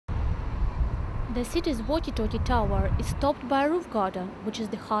The city's walkie-talkie tower is topped by a roof garden, which is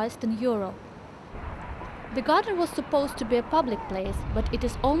the highest in Europe. The garden was supposed to be a public place, but it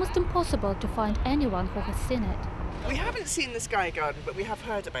is almost impossible to find anyone who has seen it. We haven't seen the Sky Garden, but we have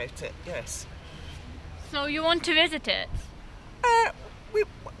heard about it, yes. So you want to visit it?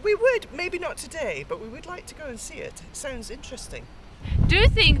 We would, maybe not today, but we would like to go and see it. It sounds interesting. Do you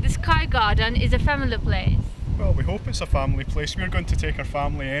think the Sky Garden is a family place? Well, we hope it's a family place. We're going to take our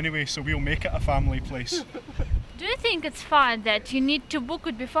family anyway, so we'll make it a family place. Do you think it's fine that you need to book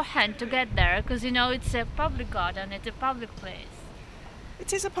it beforehand to get there? Because you know it's a public garden, it's a public place.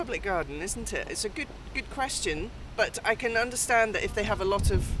 It is a public garden, isn't it? It's a good question, but I can understand that if they have a lot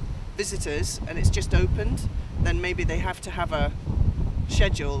of visitors and it's just opened, then maybe they have to have a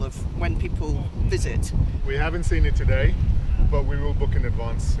schedule of when people visit. We haven't seen it today, but we will book in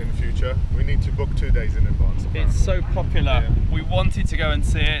advance in the future. We need to book 2 days in advance. It's so popular. Yeah. We wanted to go and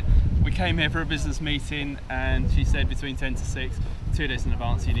see it. We came here for a business meeting and she said between 10 to 6, 2 days in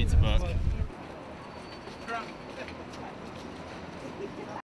advance you need to book.